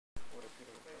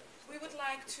would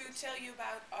like to tell you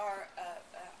about our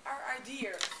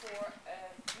idea for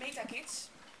Meta Kids,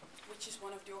 which is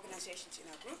one of the organizations in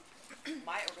our group,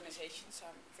 my organization, so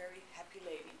I'm a very happy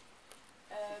lady.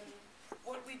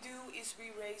 What we do is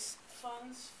we raise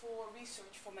funds for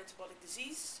research for metabolic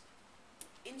disease.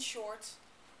 In short,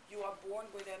 you are born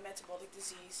with a metabolic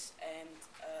disease, and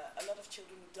a lot of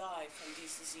children die from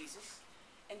these diseases,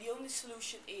 and the only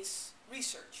solution is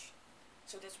research.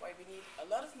 So that's why we need a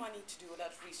lot of money to do a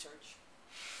lot of research.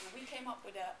 And we came up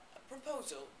with a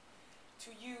proposal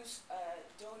to use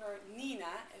donor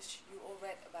Nina, as you all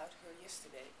read about her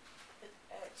yesterday,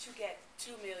 to get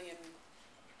 $2 million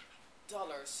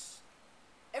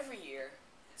every year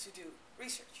to do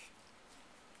research.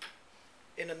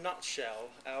 In a nutshell,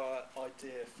 our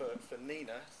idea for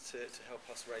Nina to help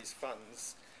us raise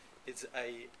funds is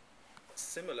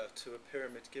similar to a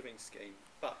pyramid giving scheme,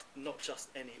 but not just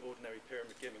any ordinary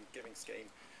pyramid giving scheme,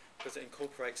 because it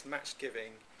incorporates matched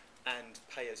giving and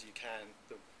pay as you can,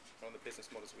 one of the business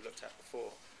models we looked at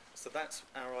before. So that's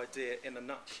our idea in a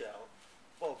nutshell.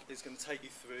 Bob is going to take you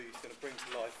through, he's going to bring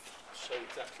to life, show you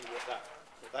exactly what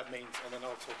that means, and then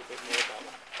I'll talk a bit more about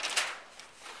that.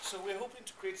 So we're hoping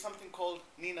to create something called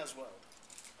Nina's World.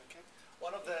 Okay?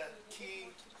 One of the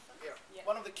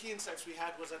key insights we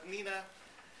had was that Nina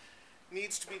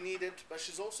needs to be needed, but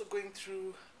she's also going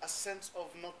through a sense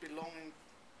of not belonging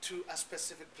to a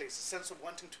specific place, a sense of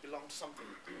wanting to belong to something.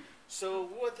 So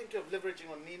we were thinking of leveraging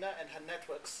on Nina and her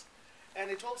networks,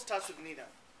 and it all starts with Nina,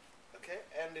 okay?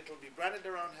 And it will be branded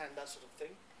around her and that sort of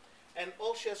thing. And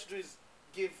all she has to do is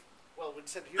give, well, we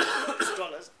said here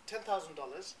dollars,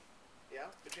 $10,000,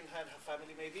 yeah, between her and her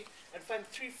family maybe, and find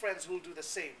 3 friends who will do the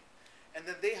same. And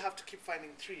then they have to keep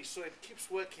finding 3, so it keeps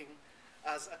working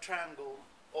as a triangle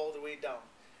all the way down.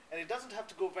 And it doesn't have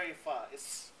to go very far.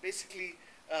 It's basically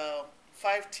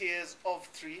 5 tiers of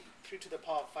 3 to the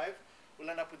power of 5. We'll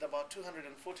end up with about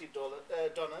 $240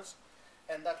 donors,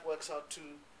 and that works out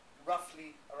to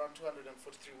roughly around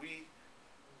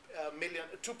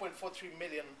 2.43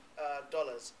 million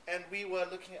dollars. And we were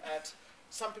looking at,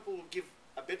 some people will give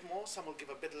a bit more, some will give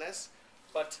a bit less,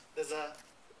 but there's a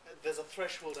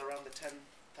threshold around the $10,000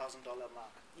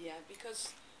 mark. Yeah,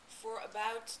 because for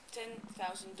about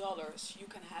 $10,000 you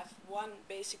can have one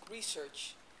basic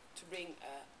research to bring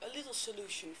a little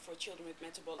solution for children with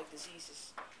metabolic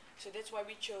diseases. So that's why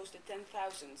we chose the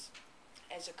 10,000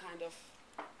 as a kind of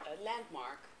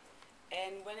landmark.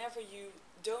 And whenever you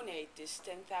donate this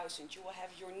 10,000, you will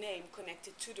have your name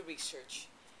connected to the research.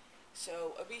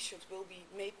 So a research will be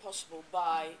made possible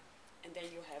by, and then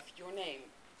you have your name.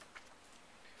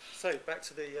 So back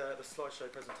to the slideshow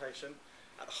presentation.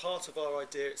 At the heart of our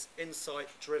idea, it's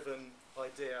insight-driven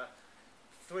idea.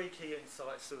 3 key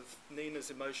insights of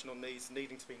Nina's emotional needs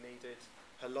needing to be needed,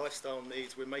 her lifestyle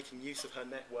needs, we're making use of her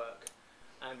network,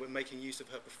 and we're making use of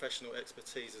her professional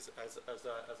expertise as a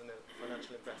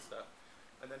financial investor.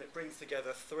 And then it brings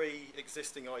together 3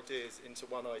 existing ideas into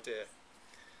one idea.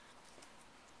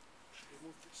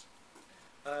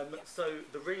 So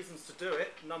the reasons to do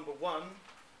it, number 1,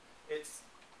 it's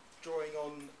drawing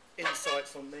on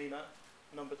insights on Nina.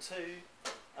 Number 2,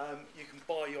 you can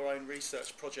buy your own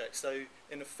research project. So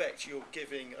in effect, you're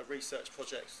giving a research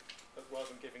project rather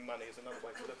than giving money is another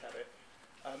way to look at it.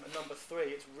 And number 3,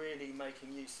 it's really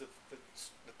making use of the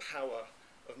power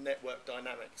of network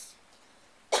dynamics.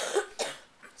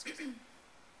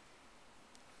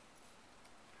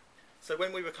 So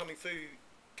when we were coming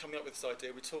up with this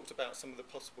idea, we talked about some of the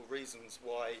possible reasons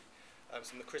why,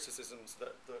 some of the criticisms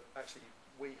that actually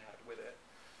we had with it.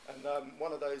 And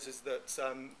one of those is that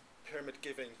pyramid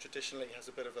giving traditionally has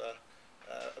a bit of a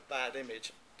bad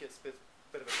image, gets a bit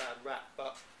of a bad rap,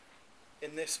 but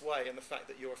in this way, and the fact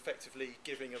that you're effectively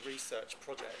giving a research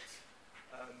project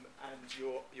and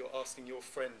you're asking your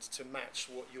friend to match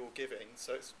what you're giving,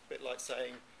 so it's a bit like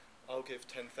saying, I'll give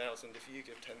 10,000 if you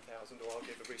give 10,000, or I'll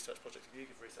give a research project if you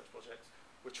give a research project.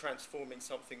 We're transforming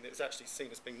something that is actually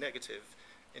seen as being negative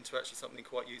into actually something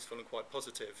quite useful and quite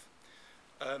positive.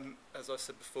 As I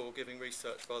said before, giving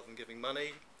research rather than giving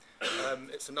money.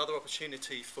 It's another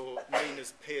opportunity for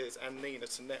Nina's peers and Nina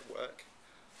to network.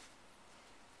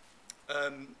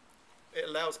 It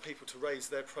allows people to raise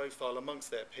their profile amongst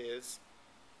their peers.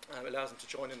 It allows them to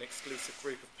join an exclusive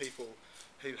group of people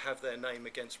who have their name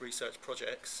against research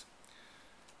projects.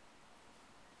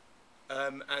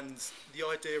 And the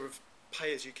idea of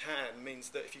pay as you can means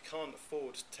that if you can't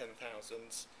afford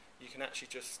 10,000, you can actually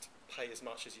just pay as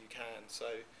much as you can.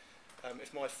 So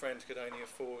if my friend could only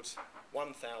afford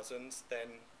 1,000,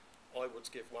 then I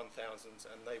would give 1,000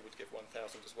 and they would give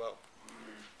 1,000 as well.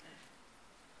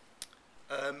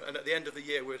 And at the end of the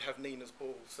year, we'd have Nina's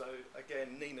ball. So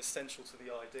again, Nina's central to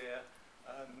the idea.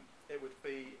 It would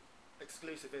be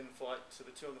exclusive invite to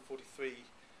the 243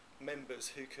 members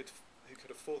who could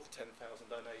afford the 10,000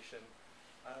 donation,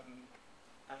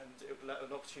 and it would allow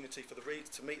an opportunity for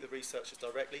to meet the researchers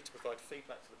directly, to provide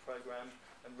feedback to the programme,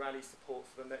 and rally support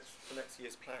for the next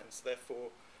year's plans. Therefore,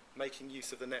 making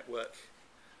use of the network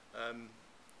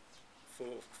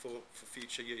for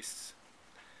future use.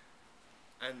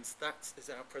 And that is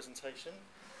our presentation.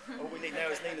 All we need now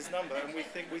is Nina's number, and we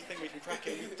think we can crack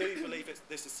it. We do believe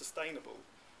this is sustainable,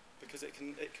 because it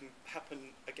can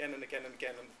happen again and again and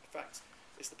again. And in fact,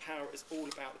 it's all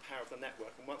about the power of the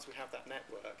network. And once we have that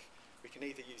network, we can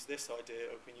either use this idea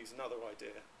or we can use another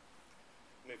idea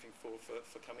moving forward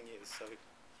for coming years. So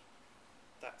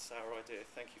that's our idea.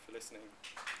 Thank you for listening.